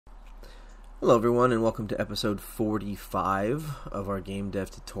Hello everyone and welcome to episode 45 of our game dev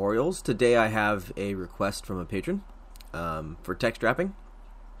tutorials. Today I have a request from a patron for text wrapping.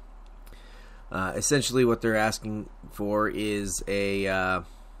 Essentially what they're asking for is a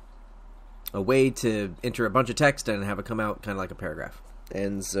way to enter a bunch of text and have it come out kind of like a paragraph.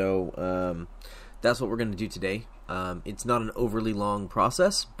 And so that's what we're going to do today. It's not an overly long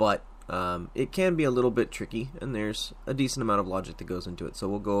process, but it can be a little bit tricky, and there's a decent amount of logic that goes into it. So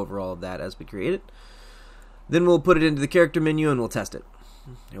we'll go over all of that as we create it. Then we'll put it into the character menu and we'll test it.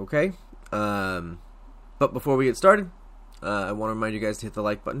 Okay? But before we get started, I want to remind you guys to hit the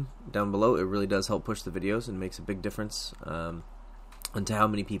like button down below. It really does help push the videos and makes a big difference into how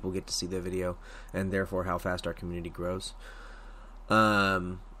many people get to see the video, and therefore how fast our community grows.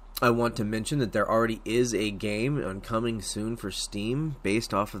 I want to mention that there already is a game coming soon for Steam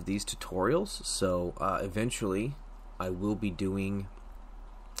based off of these tutorials. So eventually I will be doing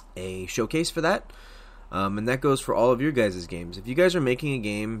a showcase for that. And that goes for all of your guys' games. If you guys are making a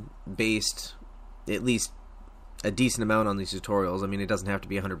game based at least a decent amount on these tutorials, I mean, it doesn't have to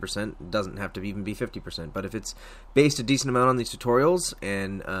be 100%, it doesn't have to even be 50%, but if it's based a decent amount on these tutorials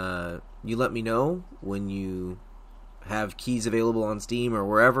and you let me know when you have keys available on Steam or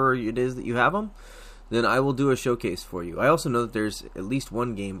wherever it is that you have them, then I will do a showcase for you. I also know that there's at least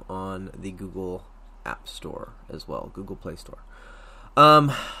one game on the Google App Store as well, Google Play Store.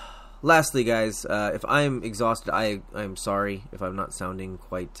 Lastly, guys, if I'm exhausted, I'm sorry if I'm not sounding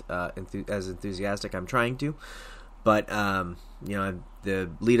quite as enthusiastic. I'm trying to, but you know, the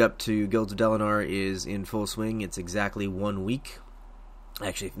lead up to Guilds of Dalinar is in full swing. It's exactly 1 week,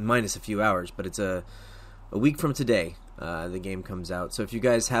 actually minus a few hours, but it's a week from today the game comes out. So if you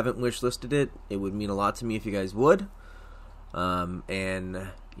guys haven't wish listed it, it would mean a lot to me if you guys would.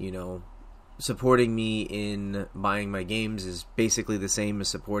 And you know, supporting me in buying my games is basically the same as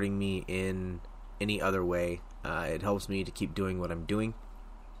supporting me in any other way. It helps me to keep doing what I'm doing,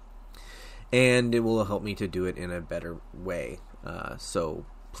 and it will help me to do it in a better way. So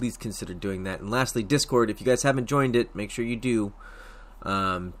please consider doing that. And lastly, Discord. If you guys haven't joined it, make sure you do.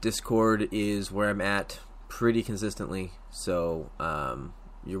 Discord is where I'm at pretty consistently, so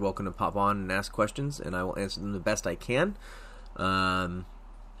you're welcome to pop on and ask questions, and I will answer them the best I can.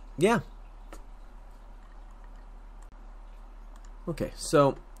 Yeah. Okay,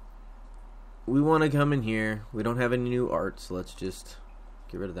 so we want to come in here. We don't have any new art, so let's just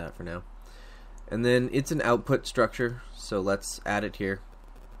get rid of that for now. And then it's an output structure, so let's add it here.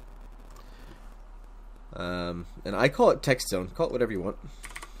 And I call it TextZone. Call it whatever you want.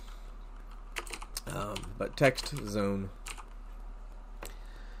 But TextZone.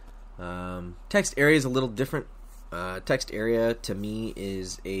 Text area is a little different. Text area to me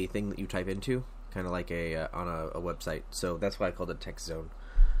is a thing that you type into, kind of like on a website. So that's why I called it TextZone.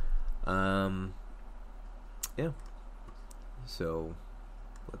 Yeah. So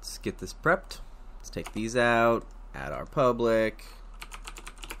let's get this prepped. Let's take these out. Add our public.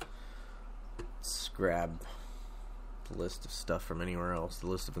 Let's grab the list of stuff from anywhere else. The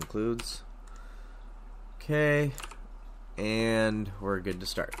list of includes. Okay, and we're good to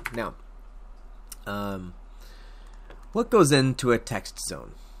start. Now, what goes into a text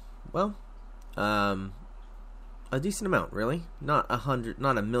zone? Well, a decent amount, really. Not 100,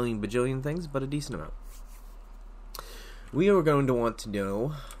 not a million bajillion things, but a decent amount. We are going to want to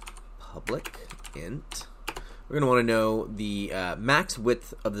know public int. We're going to want to know the max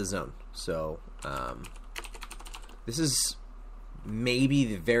width of the zone. So, this is maybe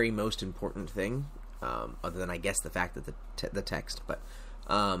the very most important thing. Other than, I guess, the fact that the text, but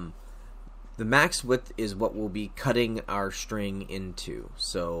the max width is what we'll be cutting our string into.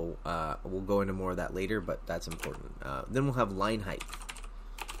 So we'll go into more of that later, but that's important. Then we'll have line height.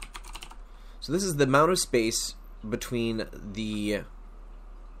 So this is the amount of space between the,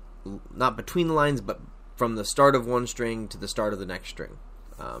 not between the lines, but from the start of one string to the start of the next string.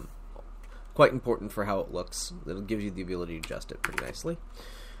 Quite important for how it looks. It'll give you the ability to adjust it pretty nicely.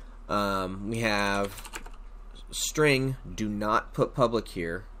 We have string, do not put public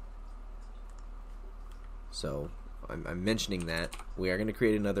here. So I'm mentioning that. We are going to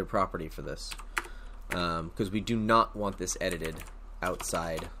create another property for this, because we do not want this edited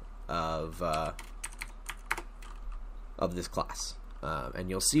outside of this class. And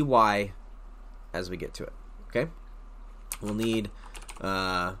you'll see why as we get to it. Okay? We'll need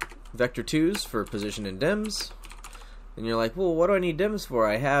vector 2s for position and dems. And you're like, well, what do I need dems for?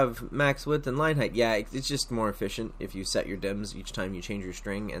 I have max width and line height. Yeah, it's just more efficient if you set your dems each time you change your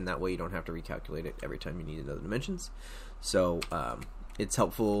string, and that way you don't have to recalculate it every time you need other dimensions. So it's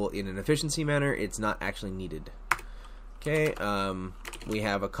helpful in an efficiency manner. It's not actually needed. Okay, we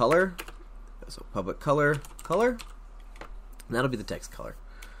have a color. So public color, and that'll be the text color.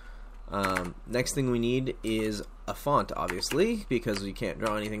 Next thing we need is a font, obviously, because we can't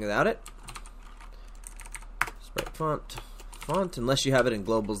draw anything without it. Sprite font, unless you have it in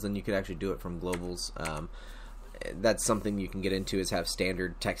globals, then you could actually do it from globals. That's something you can get into, is have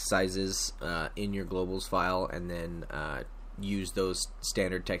standard text sizes in your globals file, and then use those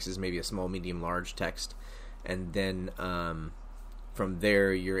standard texts, maybe a small, medium, large text, and then from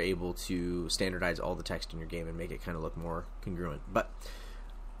there you're able to standardize all the text in your game and make it kind of look more congruent. But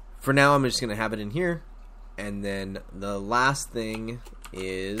for now, I'm just going to have it in here. And then the last thing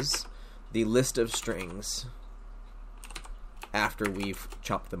is the list of strings after we've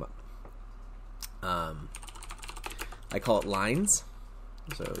chopped them up. I call it lines.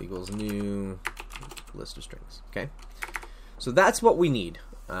 So equals new list of strings. Okay. So that's what we need.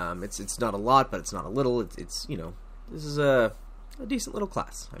 It's not a lot, but it's not a little. It's you know, this is a decent little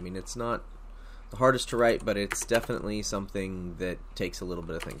class. I mean, it's not the hardest to write, but it's definitely something that takes a little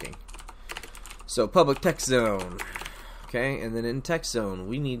bit of thinking. So public TextZone, okay, and then in TextZone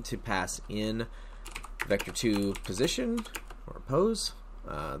we need to pass in vector2 position or pose,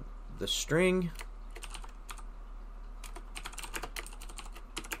 the string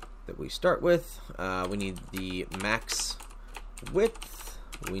that we start with. We need the max width.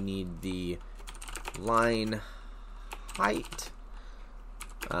 We need the line height.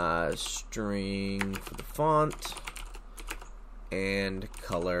 String for the font, and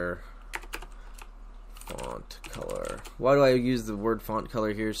color, font color. Why do I use the word font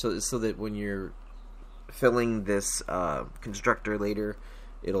color here? So that when you're filling this constructor later,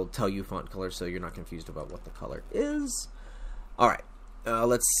 it'll tell you font color, so you're not confused about what the color is. Alright,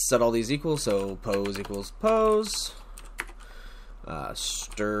 let's set all these equal. So pose equals pose,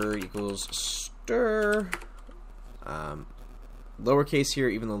 stir equals stir. Lowercase here,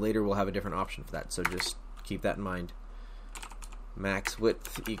 even though later we'll have a different option for that, so just keep that in mind. Max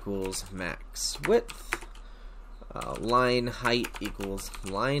width equals max width. Line height equals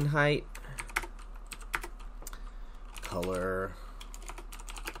line height. Color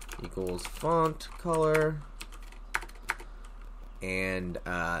equals font color. And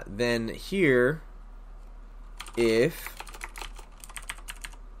then here, if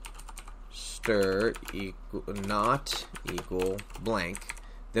stir not equal blank,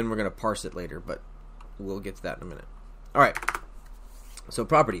 then we're going to parse it later, but we'll get to that in a minute. Alright, so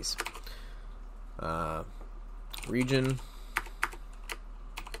properties. Region,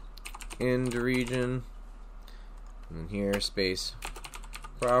 end region, and then here space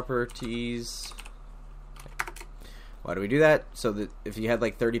properties. Why do we do that? So that if you had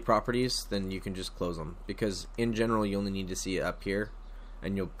like 30 properties, then you can just close them, because in general you only need to see it up here,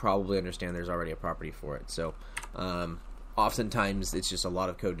 and you'll probably understand there's already a property for it. So oftentimes it's just a lot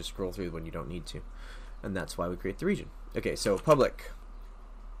of code to scroll through when you don't need to, and that's why we create the region. Okay, so public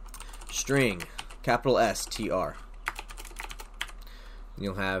string capital STR.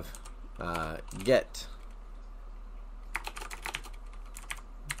 You'll have get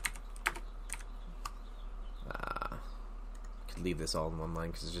could leave this all in one line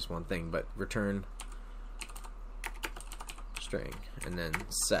because it's just one thing, but return string, and then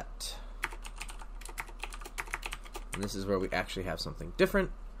set. And this is where we actually have something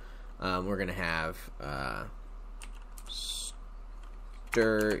different. We're going to have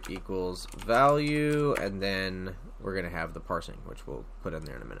stir equals value, and then we're going to have the parsing, which we'll put in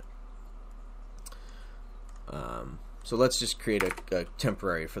there in a minute. So let's just create a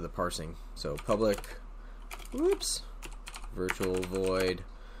temporary for the parsing. So public, virtual void,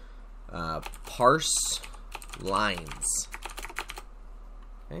 parse lines.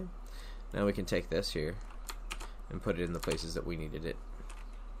 Okay. Now we can take this here and put it in the places that we needed it.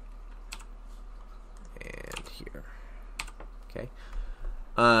 And here. Okay.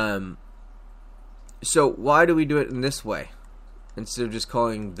 So why do we do it in this way instead of just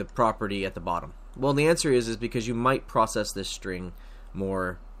calling the property at the bottom? Well, the answer is because you might process this string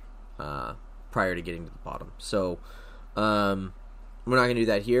more prior to getting to the bottom. So we're not going to do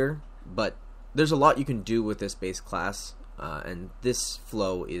that here, but there's a lot you can do with this base class, and this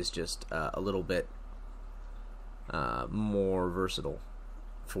flow is just a little bit more versatile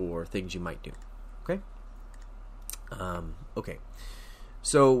for things you might do. Okay. Okay.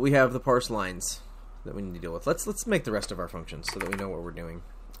 So we have the parse lines that we need to deal with. Let's make the rest of our functions so that we know what we're doing.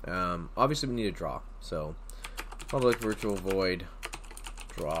 Obviously we need to draw. So public virtual void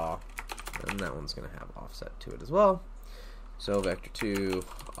draw, and that one's going to have offset to it as well. So vector2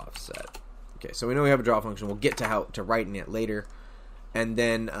 offset. Okay, so we know we have a draw function. We'll get to how to writing it later. And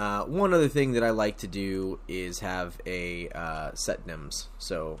then one other thing that I like to do is have a set dems.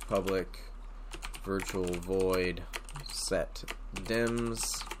 So public virtual void set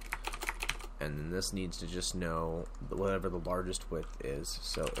dims, and then this needs to just know whatever the largest width is.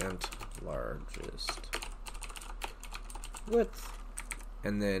 So int largest width,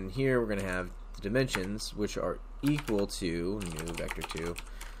 and then here we're going to have the dimensions, which are equal to new vector 2,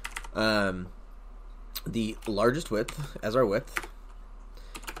 the largest width as our width,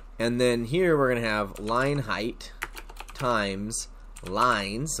 and then here we're going to have line height times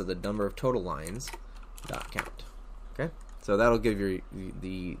lines, so the number of total lines, dot count. Okay, so that'll give you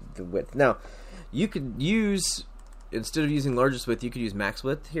the width. Now, you could use, instead of using largest width, you could use max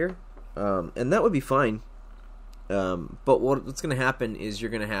width here, and that would be fine. But what's going to happen is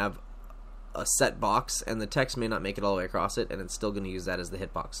you're going to have a set box, and the text may not make it all the way across it, and it's still going to use that as the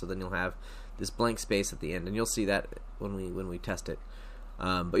hitbox. So then you'll have this blank space at the end, and you'll see that when we test it.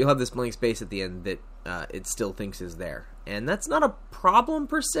 But you'll have this blank space at the end that it still thinks is there. And that's not a problem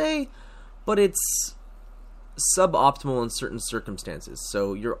per se, but it's suboptimal in certain circumstances.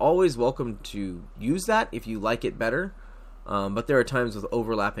 So you're always welcome to use that if you like it better. But there are times with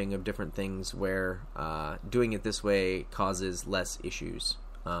overlapping of different things where doing it this way causes less issues.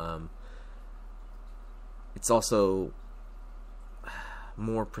 It's also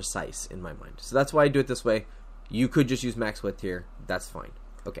more precise in my mind. So that's why I do it this way. You could just use max width here. That's fine.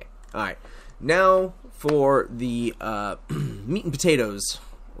 Okay. All right. Now for the meat and potatoes,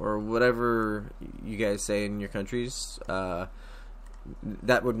 or whatever you guys say in your countries.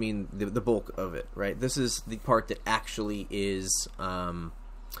 That would mean the bulk of it, right? This is the part that actually is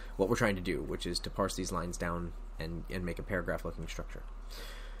what we're trying to do, which is to parse these lines down and make a paragraph-looking structure.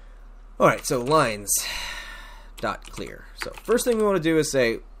 All right, so lines dot clear. So first thing we want to do is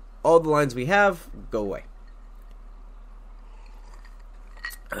say all the lines we have go away.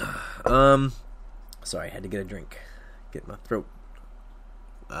 Sorry, I had to get a drink. Get my throat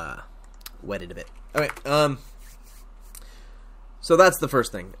wetted a bit. All right. So that's the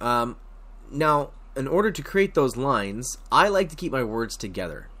first thing. Now, in order to create those lines, I like to keep my words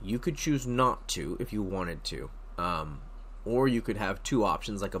together. You could choose not to if you wanted to. Or you could have two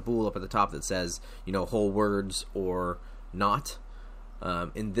options, like a bool up at the top that says, whole words or not.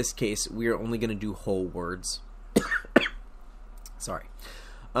 In this case, we are only going to do whole words. Sorry.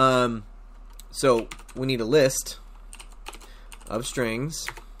 So we need a list of strings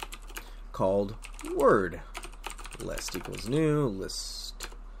called word. List equals new list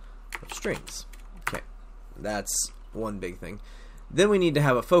of strings. Okay, that's one big thing. Then we need to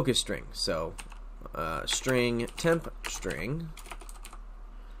have a focus string. So string temp string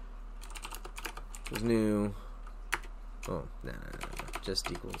is new. Oh, no,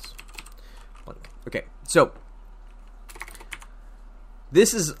 just equals blank. Okay, so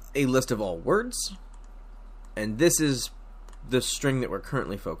this is a list of all words, and this is the string that we're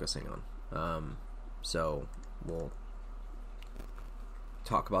currently focusing on. So we'll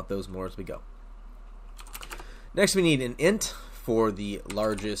talk about those more as we go. Next, we need an int for the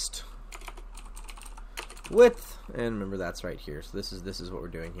largest width, and remember that's right here. So this is what we're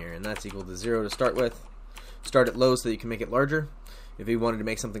doing here, and that's equal to 0 to start with. Start it low so that you can make it larger. If you wanted to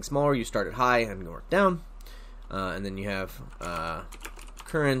make something smaller, you start it high and work down, and then you have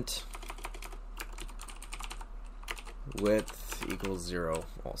current width equals 0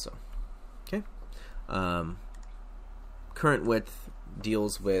 also. Okay. Current width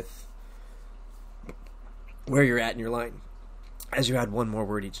deals with where you're at in your line as you add one more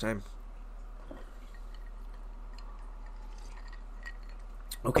word each time.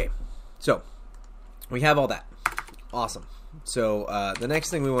 Okay, so we have all that. Awesome. So the next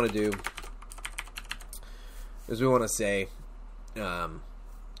thing we want to do is we want to say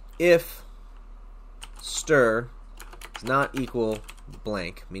if stir does not equal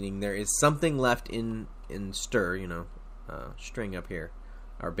blank, meaning there is something left in stir, string up here,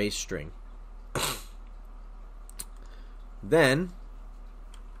 our base string. Then,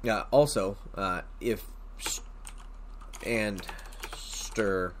 also, if and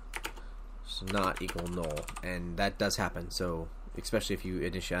stir does not equal null, and that does happen, so especially if you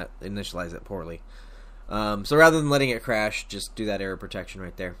initialize it poorly. So rather than letting it crash, just do that error protection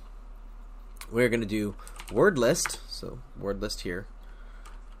right there. We're going to do word list, so word list here,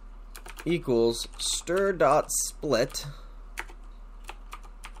 equals stir.split,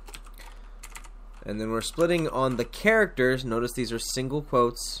 and then we're splitting on the characters. Notice these are single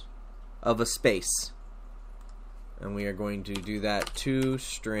quotes of a space, and we are going to do that to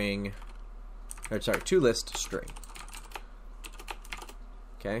list string.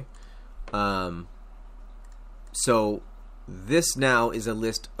 Okay, so this now is a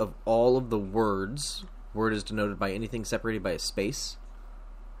list of all of the words. Word is denoted by anything separated by a space.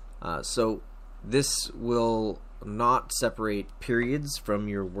 So this will not separate periods from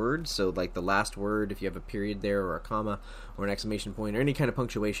your word. So like the last word, if you have a period there or a comma or an exclamation point or any kind of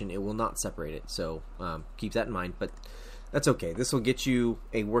punctuation, it will not separate it. So keep that in mind, but that's okay. This will get you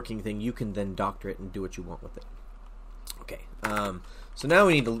a working thing. You can then doctor it and do what you want with it. Okay, so now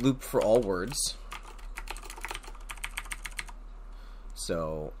we need to loop for all words.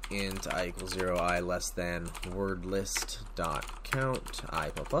 So int I equals 0, I less than word list dot count I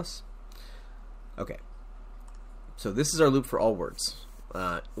plus plus. Okay, so this is our loop for all words.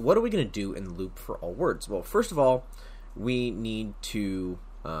 What are we going to do in the loop for all words? Well, first of all, we need to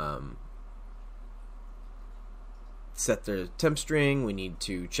set the temp string. We need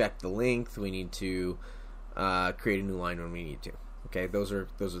to check the length. We need to create a new line when we need to. Okay, those are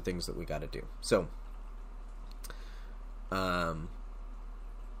things that we got to do. So, all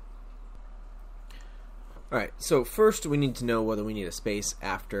right, so first we need to know whether we need a space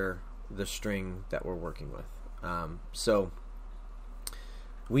after the string that we're working with. So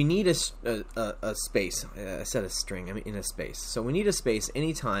we need a space. I said a string, I mean in a space. So we need a space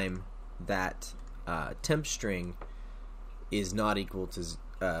anytime that temp string is not equal to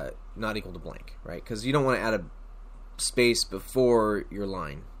blank, right? Because you don't want to add a space before your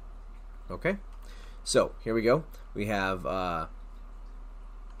line. Okay? So here we go. We have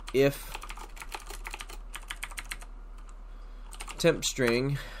if temp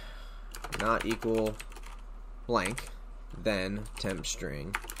string not equal blank, then temp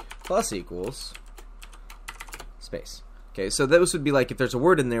string plus equals space. Okay, so those would be like if there's a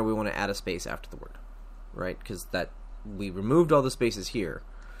word in there, we want to add a space after the word, right? Because that we removed all the spaces here,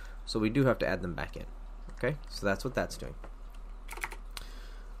 so we do have to add them back in. Okay, so that's what that's doing.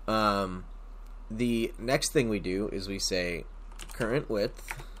 The next thing we do is we say current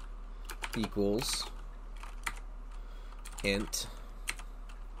width equals int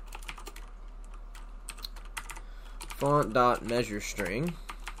font dot measure string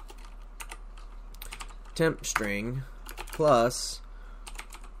temp string plus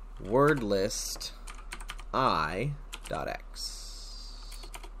word list I dot x.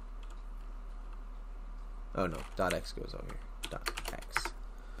 Oh no, dot x goes over here. Dot x.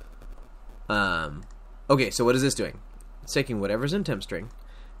 Okay, so what is this doing? It's taking whatever's in temp string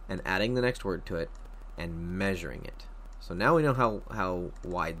and adding the next word to it and measuring it. So now we know how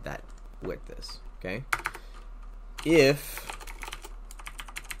wide that width is. Okay. If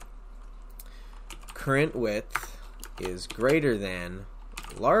current width is greater than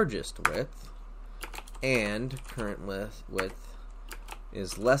largest width and current width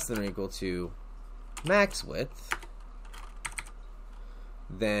is less than or equal to max width,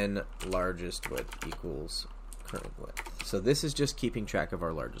 then largest width equals current width. So this is just keeping track of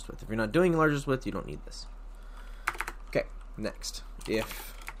our largest width. If you're not doing largest width, you don't need this. Okay, next.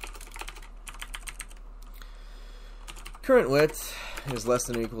 If current width is less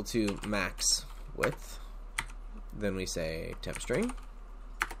than or equal to max width, then we say temp string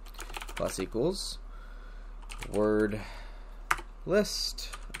plus equals word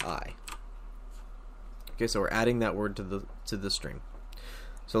list I. Okay, so we're adding that word to the string.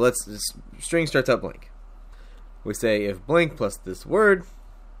 So this string starts out blank. We say if blank plus this word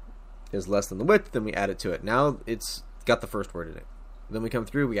is less than the width, then we add it to it. Now it's got the first word in it. Then we come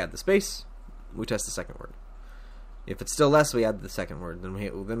through, we add the space, we test the second word. If it's still less, we add the second word.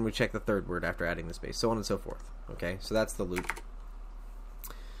 Then we check the third word after adding the space, so on and so forth. Okay, so that's the loop.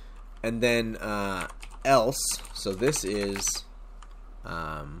 And then else, so this is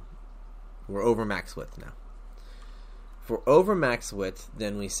we're over max width now. For over max width,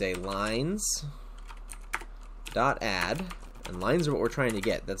 then we say lines dot add, and lines are what we're trying to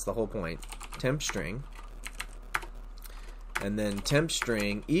get. That's the whole point. Temp string, and then temp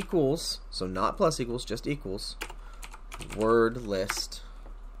string equals, so not plus equals, just equals word list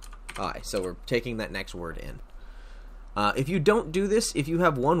I. So we're taking that next word in. If you don't do this, if you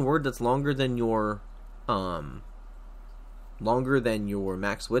have one word that's longer than your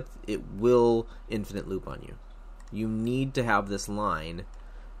max width, it will infinite loop on you. You need to have this line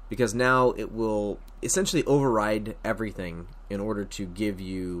because now it will essentially override everything in order to give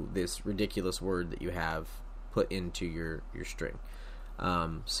you this ridiculous word that you have put into your string.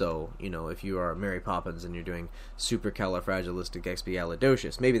 So, you know, if you are Mary Poppins and you're doing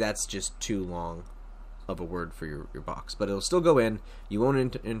supercalifragilisticexpialidocious, maybe that's just too long of a word for your box. But it'll still go in. You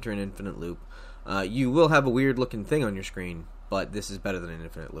won't enter an infinite loop. You will have a weird looking thing on your screen, but this is better than an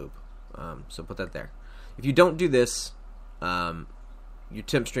infinite loop. So put that there. If you don't do this, your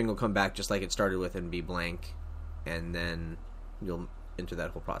temp string will come back just like it started with and be blank, and then you'll enter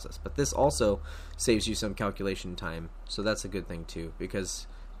that whole process. But this also saves you some calculation time, so that's a good thing too, because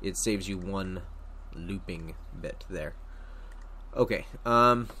it saves you one looping bit there. Okay,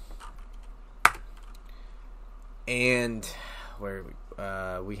 and where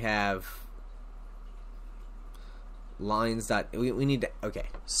we have lines that we need to. Okay,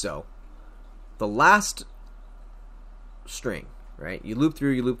 so the last string, right? You loop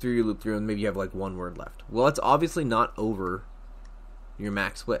through, and maybe you have like one word left. Well, it's obviously not over your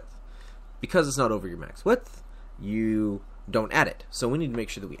max width. Because it's not over your max width, you don't add it. So we need to make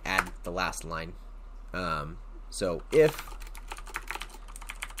sure that we add the last line. So if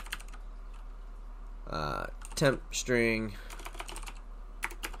temp string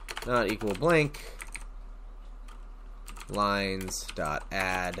not equal blank lines dot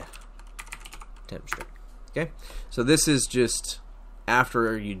add temp string. Okay, so this is just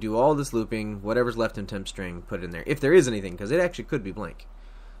after you do all this looping, whatever's left in temp string, put it in there. If there is anything, because it actually could be blank.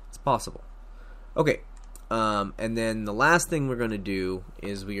 It's possible. Okay, and then the last thing we're going to do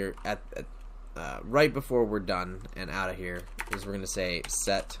is we are at right before we're done and out of here is we're going to say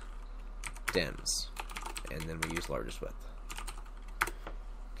set dims, and then we use largest width.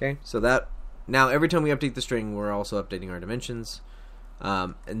 Okay, so that now every time we update the string, we're also updating our dimensions.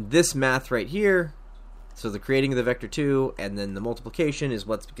 And this math right here, so the creating of the vector 2 and then the multiplication is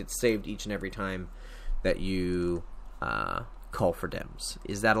what gets saved each and every time that you call for dims.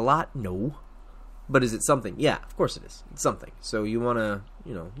 Is that a lot? No. But is it something? Yeah, of course it is. It's something. So you want to,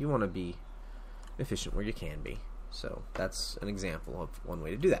 you want to be efficient where you can be. So that's an example of one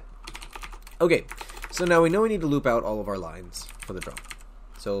way to do that. Okay, so now we know we need to loop out all of our lines for the draw.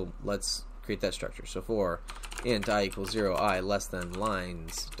 So let's create that structure. So for int I equals 0, I less than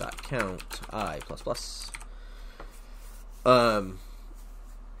lines dot count I plus plus.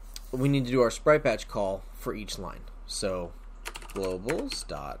 We need to do our sprite batch call for each line. So globals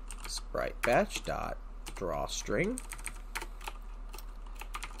dot sprite batch dot drawString.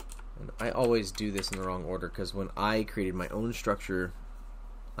 And I always do this in the wrong order because when I created my own structure,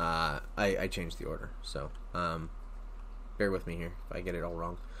 I changed the order. So bear with me here if I get it all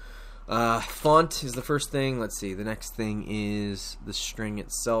wrong. Font is the first thing. Let's see. The next thing is the string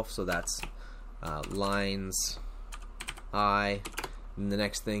itself. So that's lines I. And the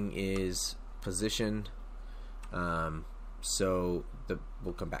next thing is position. So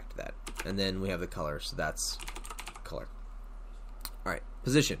we'll come back to that. And then we have the color, so that's color. Alright,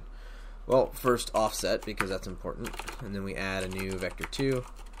 position. Well, first offset, because that's important. And then we add a new vector 2.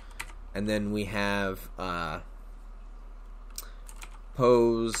 And then we have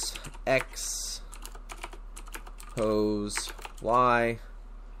pose X, pose Y.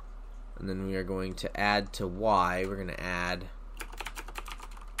 And then we are going to add to Y, we're going to add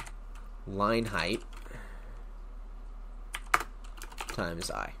line height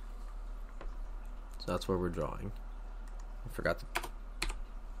times I. So that's where we're drawing. I forgot the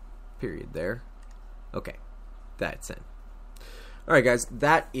period there. Okay, that's in. Alright guys,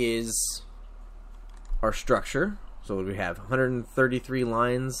 that is our structure. So what do we have? 133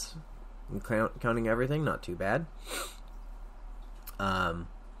 lines, counting everything, not too bad. And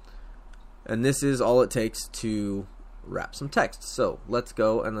this is all it takes to wrap some text. So let's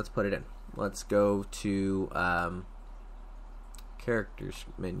go and let's put it in. Let's go to characters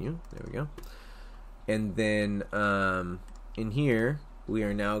menu. There we go. And then in here we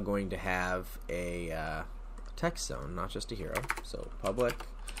are now going to have a text zone, not just a hero. So public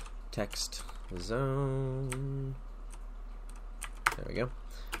text zone. There we go.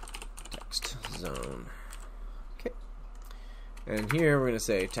 Text zone. Okay. And here we're going to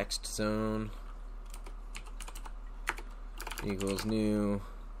say text zone equals new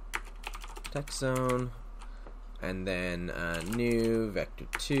text zone, and then new vector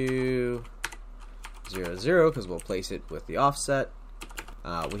 2 0 0 because we'll place it with the offset.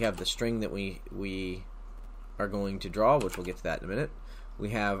 We have the string that we are going to draw, which we'll get to that in a minute. We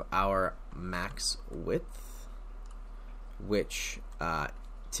have our max width, which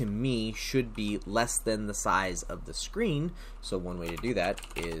to me should be less than the size of the screen. So one way to do that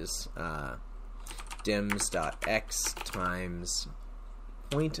is dims.x times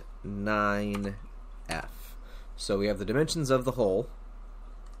 0.9f. So we have the dimensions of the whole,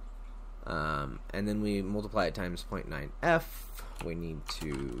 and then we multiply it times 0.9f. We need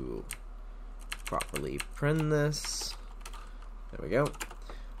to properly print this. There we go.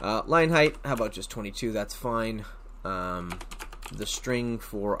 Line height, how about just 22? That's fine. The string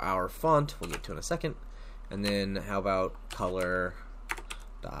for our font, we'll get to in a second. And then how about color?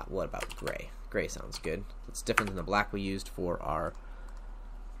 What about gray? Gray sounds good. It's different than the black we used for our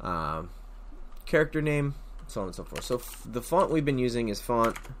character name, so on and so forth. So the font we've been using is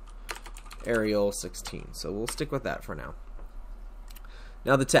font Arial 16. So we'll stick with that for now.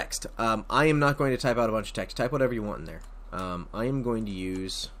 Now the text. I am not going to type out a bunch of text. Type whatever you want in there. I am going to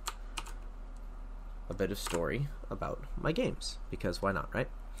use a bit of story about my games, because why not, right?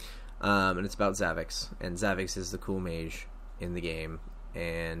 And it's about Zavix, and Zavix is the cool mage in the game,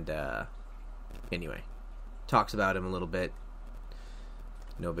 and anyway, talks about him a little bit.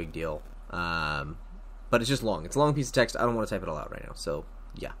 No big deal. But it's just long. It's a long piece of text. I don't want to type it all out right now, so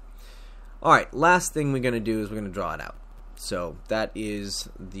yeah. Alright, last thing we're going to do is we're going to draw it out. So that is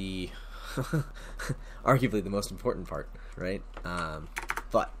the arguably the most important part, right?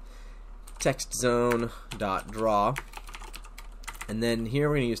 But TextZone.draw, and then here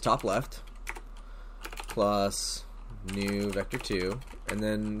we're going to use top left plus new vector 2, and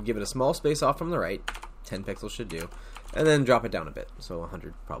then give it a small space off from the right. 10 pixels should do, and then drop it down a bit. So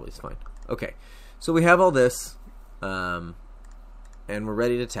 100 probably is fine. Okay, so we have all this, and we're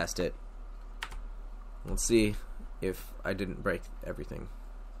ready to test it. Let's see if I didn't break everything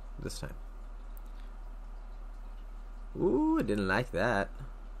this time. Ooh, I didn't like that.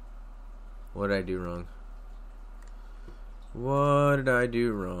 What did I do wrong? What did I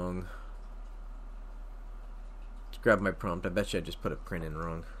do wrong? Let's grab my prompt. I bet you I just put a print in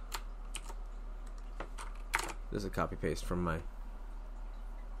wrong. This is a copy paste from my...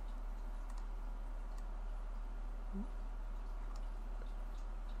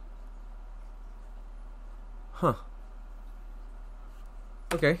 Huh.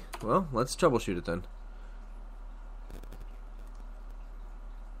 Okay, well, let's troubleshoot it then.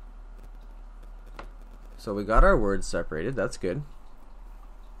 So we got our words separated, that's good.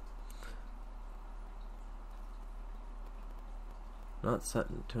 Not set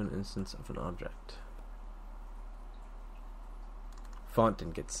to an instance of an object. Font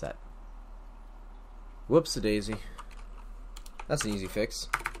didn't get set. Whoops-a-daisy. That's an easy fix.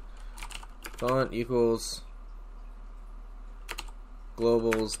 Font equals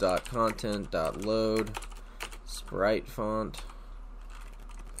globals.content.load sprite font.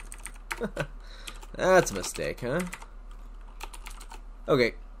 That's a mistake, huh?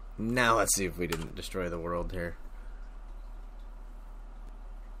 Okay, now let's see if we didn't destroy the world here.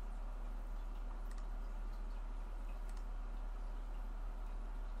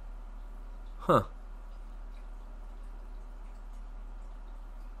 Huh.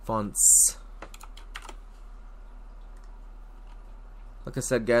 Fonts. Like I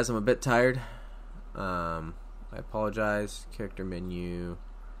said, guys, I'm a bit tired. I apologize. Character menu.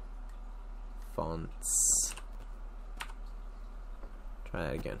 Fonts. Try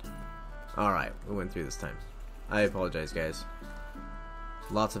that again. Alright, we went through this time. I apologize, guys.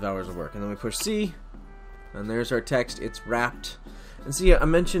 Lots of hours of work. And then we push C, and there's our text. It's wrapped. And see, I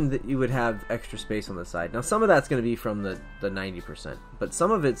mentioned that you would have extra space on the side. Now, some of that's going to be from the 90%, but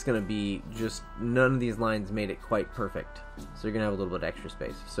some of it's going to be just none of these lines made it quite perfect. So you're going to have a little bit of extra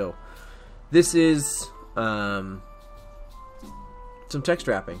space. So this is some text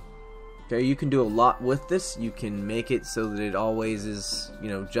wrapping. Okay, you can do a lot with this. You can make it so that it always is, you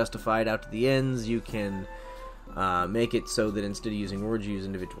know, justified out to the ends. You can make it so that instead of using words, you use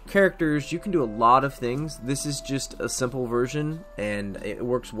individual characters. You can do a lot of things. This is just a simple version, and it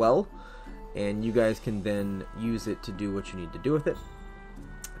works well. And you guys can then use it to do what you need to do with it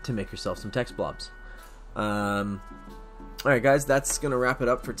to make yourself some text blobs. Alright, guys, that's going to wrap it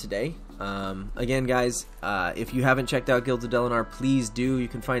up for today. Again, guys, if you haven't checked out Guilds of Delinar, please do. You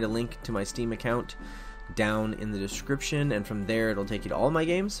can find a link to my Steam account down in the description, and from there it'll take you to all my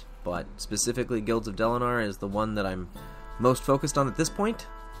games, but specifically Guilds of Delinar is the one that I'm most focused on at this point,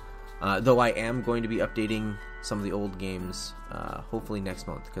 though I am going to be updating some of the old games hopefully next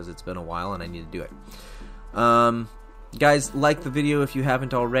month, because it's been a while and I need to do it. Guys, like the video if you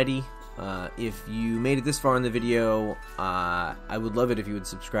haven't already. If you made it this far in the video, I would love it if you would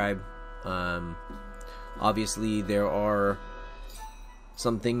subscribe. Obviously there are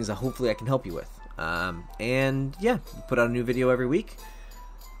some things that hopefully I can help you with. And yeah, put out a new video every week.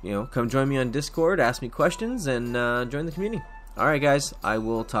 You know, come join me on Discord, ask me questions, and join the community. Alright guys, I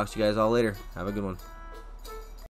will talk to you guys all later. Have a good one.